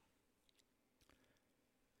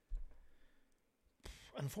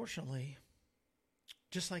 Unfortunately,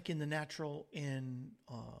 just like in the natural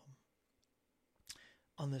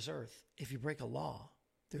on this earth, if you break a law,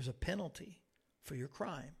 there's a penalty for your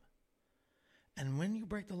crime. And when you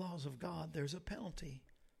break the laws of God, there's a penalty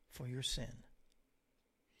for your sin.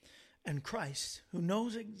 And Christ, who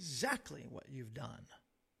knows exactly what you've done,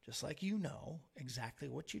 just like you know exactly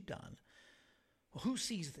what you've done, well, who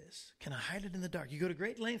sees this? Can I hide it in the dark? You go to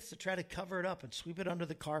great lengths to try to cover it up and sweep it under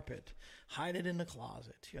the carpet, hide it in the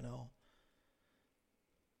closet, you know.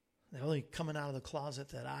 The only coming out of the closet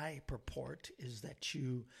that I purport is that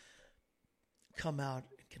you come out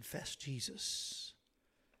and confess Jesus.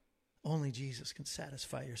 Only Jesus can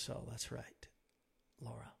satisfy your soul. That's right,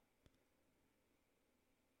 Laura.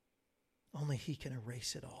 Only he can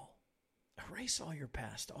erase it all. Erase all your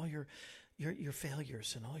past, all your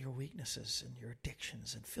failures and all your weaknesses and your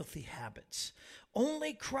addictions and filthy habits.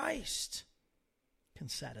 Only Christ can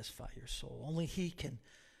satisfy your soul. Only he can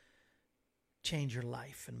change your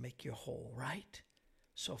life and make you whole, right?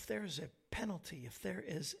 So if there is a penalty, if there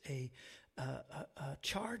is a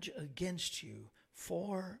charge against you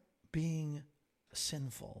for being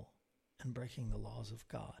sinful and breaking the laws of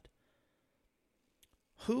God,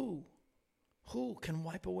 who can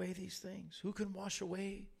wipe away these things? Who can wash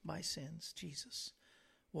away my sins? Jesus.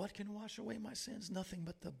 What can wash away my sins? Nothing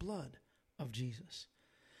but the blood of Jesus.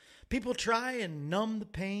 People try and numb the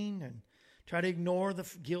pain and try to ignore the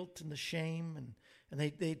guilt and the shame, and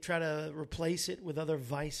they try to replace it with other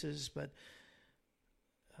vices, but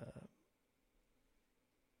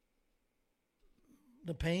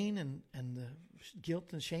the pain and the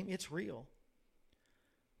guilt and shame, it's real.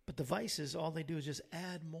 But the vices, all they do is just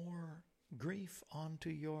add more grief onto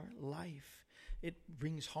your life. It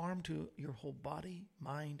brings harm to your whole body,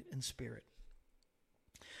 mind, and spirit.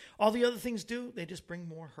 All the other things do, they just bring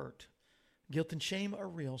more hurt. Guilt and shame are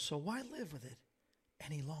real, so why live with it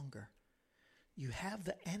any longer? You have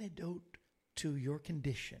the antidote to your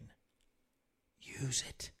condition. Use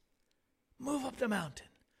it. Move up the mountain.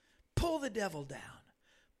 Pull the devil down.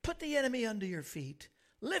 Put the enemy under your feet.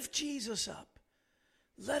 Lift Jesus up.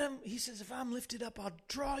 Let him, he says, if I'm lifted up, I'll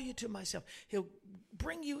draw you to myself. He'll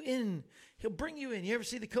bring you in. He'll bring you in. You ever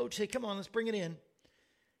see the coach say, come on, let's bring it in.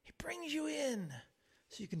 He brings you in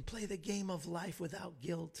so you can play the game of life without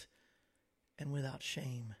guilt and without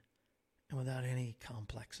shame and without any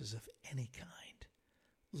complexes of any kind.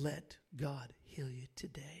 Let God heal you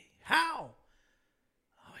today. How?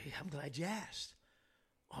 Oh, I'm glad you asked.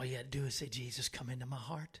 All you had to do is say, Jesus, come into my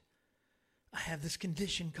heart. I have this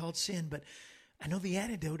condition called sin, but I know the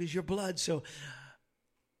antidote is your blood, so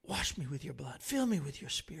wash me with your blood. Fill me with your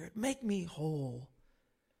spirit. Make me whole.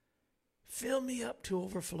 Fill me up to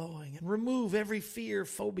overflowing and remove every fear,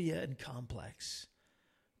 phobia, and complex.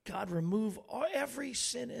 God, remove every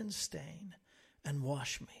sin and stain and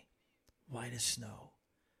wash me white as snow,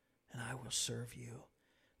 and I will serve you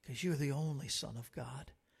because you're the only Son of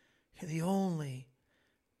God. You're the only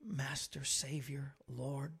Master, Savior,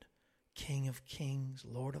 Lord, King of Kings,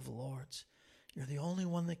 Lord of Lords. You're the only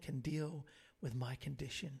one that can deal with my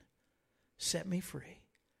condition. Set me free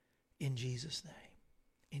in Jesus' name.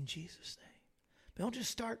 In Jesus' name. But don't just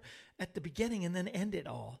start at the beginning and then end it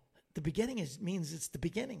all. The beginning means it's the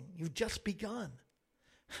beginning. You've just begun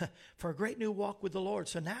for a great new walk with the Lord.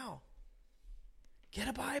 So now, get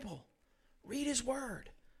a Bible. Read His Word.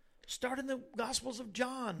 Start in the Gospels of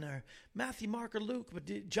John or Matthew, Mark, or Luke.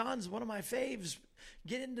 But John's one of my faves.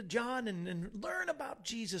 Get into John and learn about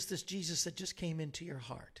Jesus, this Jesus that just came into your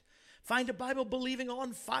heart. Find a Bible-believing,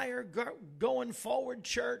 on fire, going forward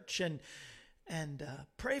church and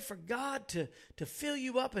pray for God to fill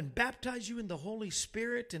you up and baptize you in the Holy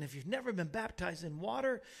Spirit. And if you've never been baptized in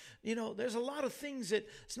water, there's a lot of things that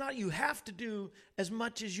it's not you have to do as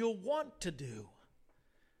much as you'll want to do.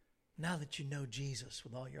 Now that you know Jesus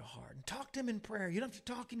with all your heart. And talk to him in prayer. You don't have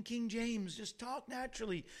to talk in King James. Just talk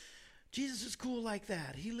naturally. Jesus is cool like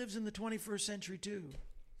that. He lives in the 21st century too.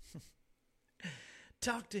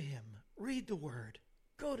 Talk to him. Read the word.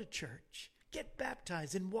 Go to church. Get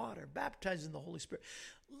baptized in water. Baptized in the Holy Spirit.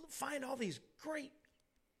 Find all these great,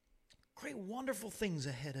 wonderful things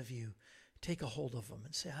ahead of you. Take a hold of them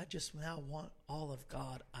and say, I just now want all of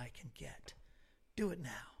God I can get. Do it now.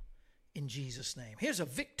 In Jesus' name. Here's a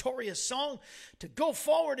victorious song to go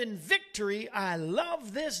forward in victory. I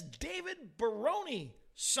love this David Baroni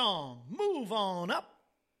song. Move on up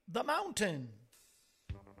the mountain.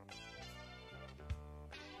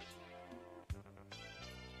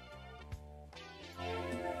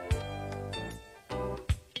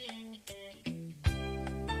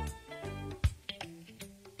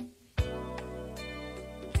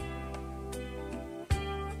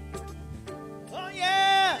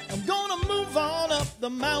 The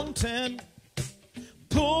mountain,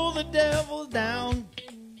 pull the devil down.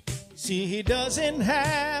 See, he doesn't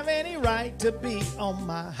have any right to be on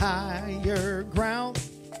my higher ground.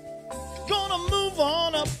 Gonna move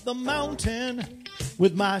on up the mountain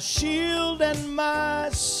with my shield and my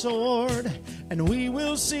sword, and we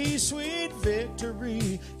will see sweet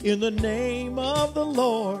victory in the name of the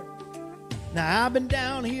Lord. Now I've been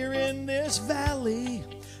down here in this valley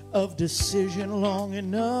of decision long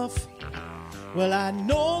enough. Well, I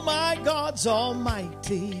know my God's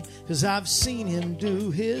almighty, 'cause I've seen him do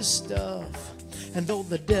his stuff. And though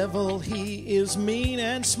the devil, he is mean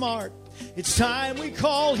and smart, it's time we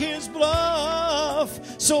call his bluff.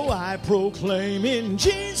 So I proclaim in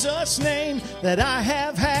Jesus' name that I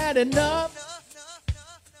have had enough.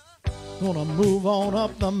 Gonna move on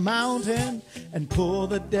up the mountain and pull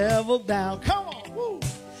the devil down. Come on, woo!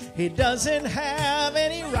 He doesn't have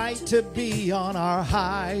any right to be on our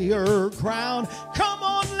higher ground. Come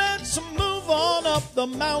on, let's move on up the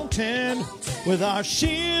mountain with our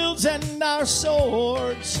shields and our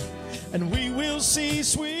swords, and we will see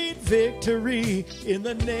sweet victory in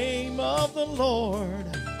the name of the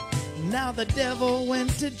Lord. Now the devil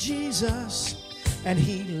went to Jesus and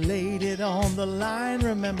he laid it on the line.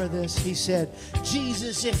 Remember this, he said,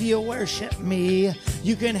 Jesus, if you worship me,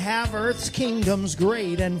 you can have earth's kingdoms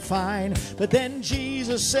great and fine. But then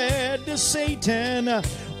Jesus said to Satan,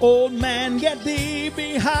 old man, get thee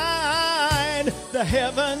behind. The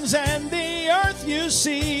heavens and the earth you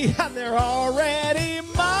see, they're already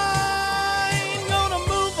mine. Gonna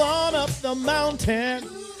move on up the mountain.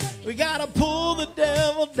 We gotta pull the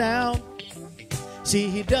devil down. See,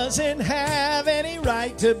 he doesn't have any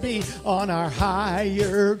right to be on our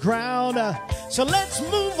higher ground. So let's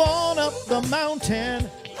move on up the mountain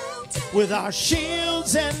with our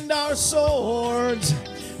shields and our swords,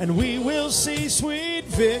 and we will see sweet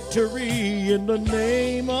victory in the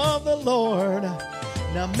name of the Lord.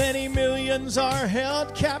 Now many millions are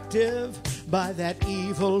held captive by that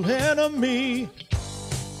evil enemy.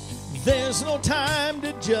 There's no time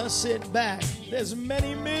to just sit back. There's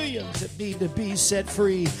many millions that need to be set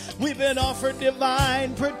free. We've been offered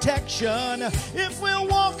divine protection if we'll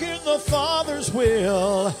walk in the Father's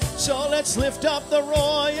will. So let's lift up the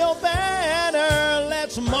royal banner.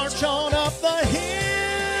 Let's march on up the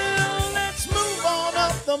hill. Let's move on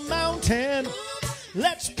up the mountain.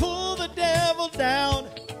 Let's pull the devil down.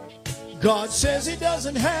 God says he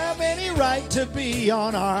doesn't have any right to be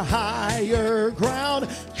on our higher ground.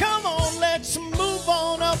 Come on, let's move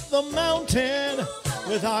on up the mountain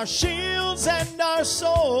with our shields and our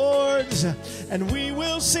swords, and we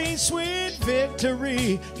will see sweet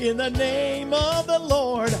victory in the name of the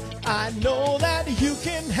Lord. I know that you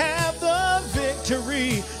can have the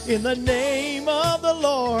victory in the name of the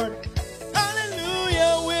Lord.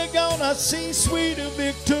 Hallelujah, we're gonna see sweet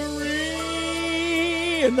victory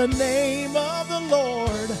in the name of the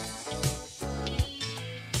Lord.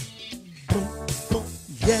 Boom, boom,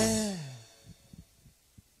 yeah.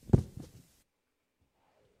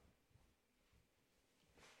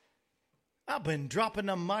 I've been dropping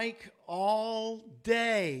the mic all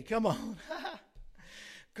day. Come on.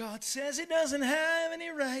 God says he doesn't have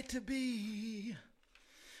any right to be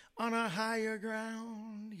on our higher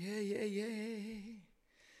ground. Yeah, yeah, yeah.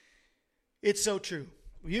 It's so true.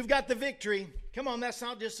 You've got the victory. Come on, that's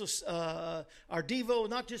not just our Devo,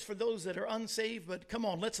 not just for those that are unsaved, but come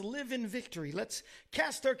on, let's live in victory. Let's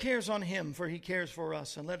cast our cares on him, for he cares for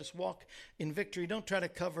us, and let us walk in victory. Don't try to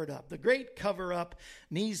cover it up. The great cover-up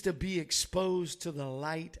needs to be exposed to the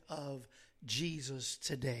light of Jesus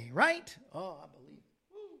today, right? Oh, I believe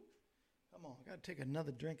it. Woo. Come on, I got to take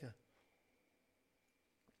another drink of,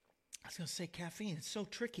 I was going to say caffeine. It's so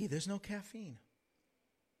tricky. There's no caffeine.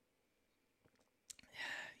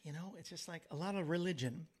 You know, it's just like a lot of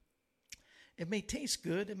religion. It may taste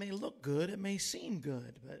good, it may look good, it may seem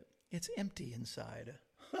good, but it's empty inside.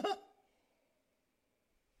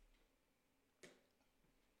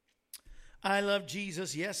 I love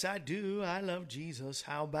Jesus. Yes, I do. I love Jesus.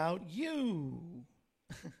 How about you?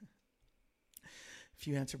 If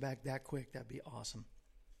you answer back that quick, that'd be awesome.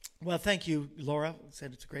 Well, thank you, Laura.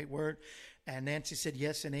 Said it's a great word. And Nancy said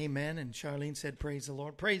yes and amen. And Charlene said, praise the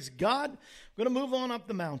Lord. Praise God. We're going to move on up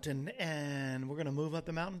the mountain. And we're going to move up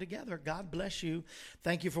the mountain together. God bless you.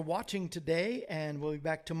 Thank you for watching today. And we'll be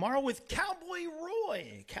back tomorrow with Cowboy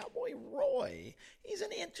Roy. Cowboy Roy. He's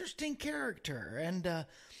an interesting character. And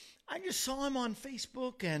I just saw him on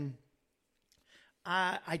Facebook. And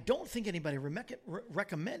I don't think anybody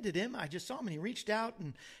recommended him. I just saw him and he reached out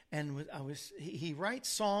and he writes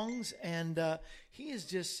songs and he is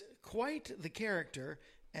just quite the character.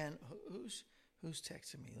 And who's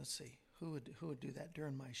texting me? Let's see who would do that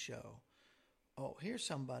during my show. Oh, here's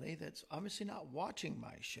somebody that's obviously not watching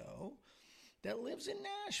my show that lives in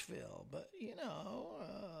Nashville, but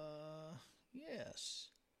yes.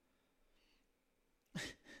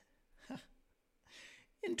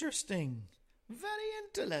 Interesting. Very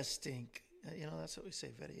interesting. That's what we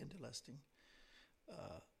say, very interesting.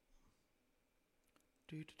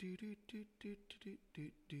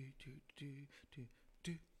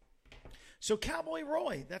 So Cowboy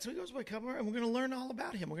Roy, that's what he goes by, Cowboy, and we're going to learn all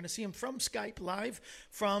about him. We're going to see him from Skype live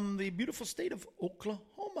from the beautiful state of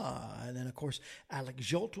Oklahoma. And then, of course, Alex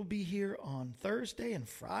Jolt will be here on Thursday and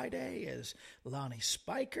Friday as Lonnie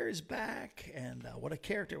Spiker is back. And what a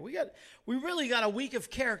character. We really got a week of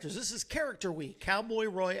characters. This is character week. Cowboy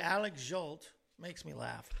Roy, Alex Jolt, makes me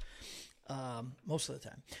laugh. Most of the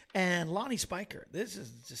time. And Lonnie Spiker, this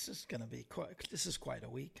is going to be quite a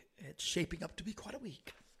week. It's shaping up to be quite a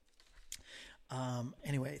week.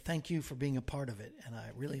 Anyway, thank you for being a part of it. And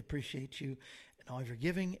I really appreciate you and all of your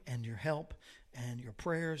giving and your help and your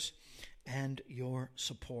prayers and your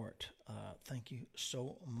support. Thank you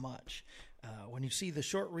so much. When you see the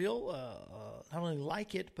short reel, not only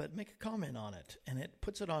like it, but make a comment on it. And it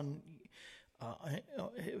puts it on,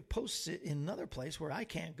 it posts it in another place where I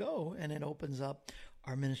can't go, and it opens up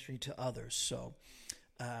our ministry to others. So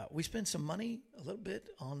we spend some money, a little bit,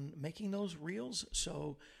 on making those reels.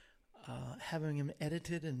 So having them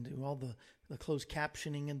edited and do all the closed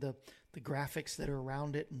captioning and the graphics that are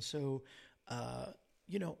around it. And so,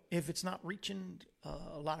 if it's not reaching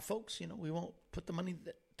a lot of folks, we won't put the money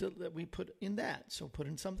that we put in that. So put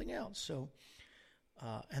in something else. So,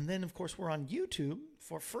 and then of course we're on YouTube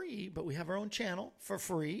for free, but we have our own channel for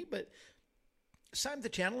free, but sign the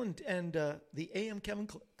channel and the AM Kevin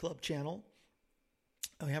Club channel.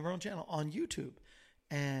 We have our own channel on YouTube,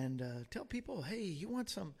 and tell people, hey, you want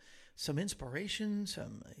some inspiration,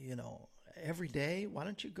 every day. Why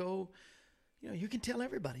don't you go, you can tell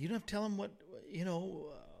everybody. You don't have to tell them what, it's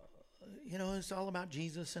all about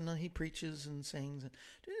Jesus and he preaches and sings. And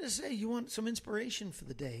just say you want some inspiration for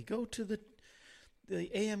the day. Go to the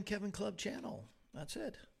AM Kevin Club channel. That's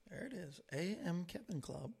it. There it is. AM Kevin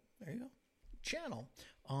Club. There you go. Channel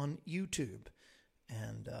on YouTube.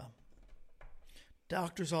 And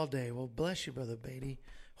doctors all day. Well, bless you, Brother Beatty.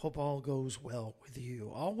 Hope all goes well with you.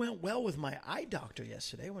 All went well with my eye doctor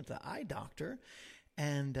yesterday. I went to the eye doctor,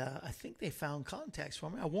 and I think they found contacts for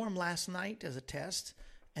me. I wore them last night as a test,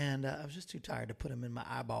 and I was just too tired to put them in my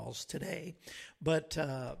eyeballs today. But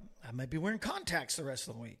I might be wearing contacts the rest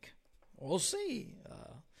of the week. We'll see.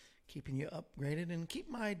 Keeping you upgraded, and keep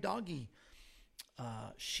my doggy.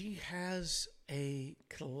 She has a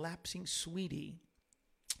collapsing sweetie.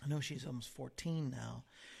 I know she's almost 14 now.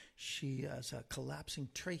 She has a collapsing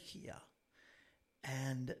trachea,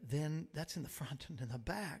 and then that's in the front and in the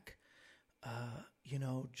back.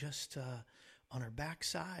 Just on her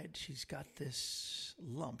backside, she's got this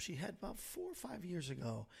lump. She had about 4 or 5 years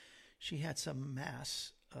ago. She had some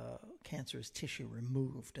mass cancerous tissue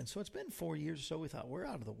removed, and so it's been 4 years or so. We thought we're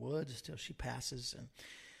out of the woods till she passes,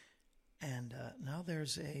 and now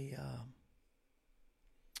there's a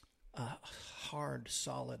hard,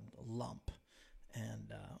 solid lump.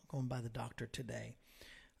 And going by the doctor today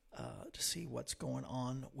to see what's going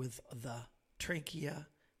on with the trachea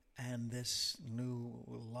and this new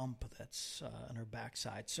lump that's on her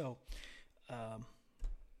backside. So,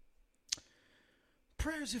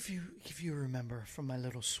 prayers if you remember, from my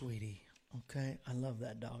little sweetie. Okay, I love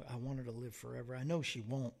that dog. I want her to live forever. I know she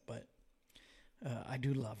won't, but I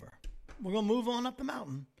do love her. We're going to move on up the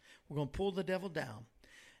mountain. We're going to pull the devil down,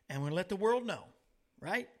 and we're going to let the world know,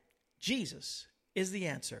 right? Jesus is the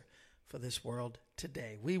answer for this world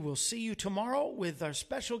today. We will see you tomorrow with our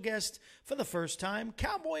special guest for the first time,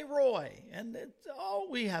 Cowboy Roy. And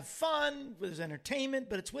we have fun, there's entertainment,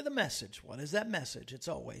 but it's with a message. What is that message? It's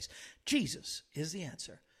always Jesus is the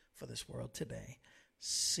answer for this world today.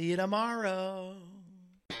 See you tomorrow.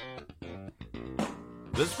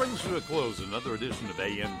 This brings to a close another edition of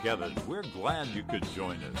AM Kevin. We're glad you could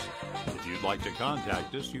join us. If you'd like to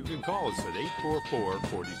contact us, you can call us at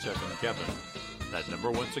 844-47-KEVIN. That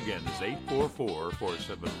number once again is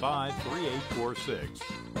 844-475-3846.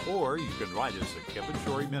 Or you can write us at Kevin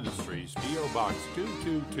Shorey Ministries, P.O. Box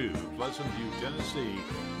 222, Pleasant View, Tennessee,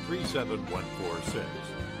 37146.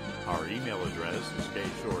 Our email address is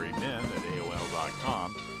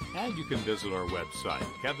kshorymen@aol.com, and you can visit our website,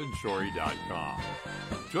 kevinshorey.com.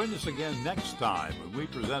 Join us again next time when we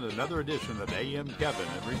present another edition of AM Kevin.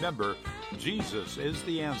 And remember, Jesus is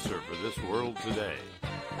the answer for this world today.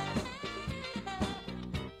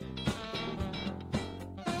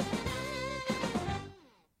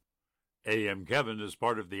 AM Kevin is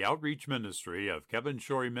part of the outreach ministry of Kevin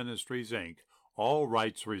Shorey Ministries, Inc., all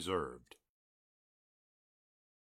rights reserved.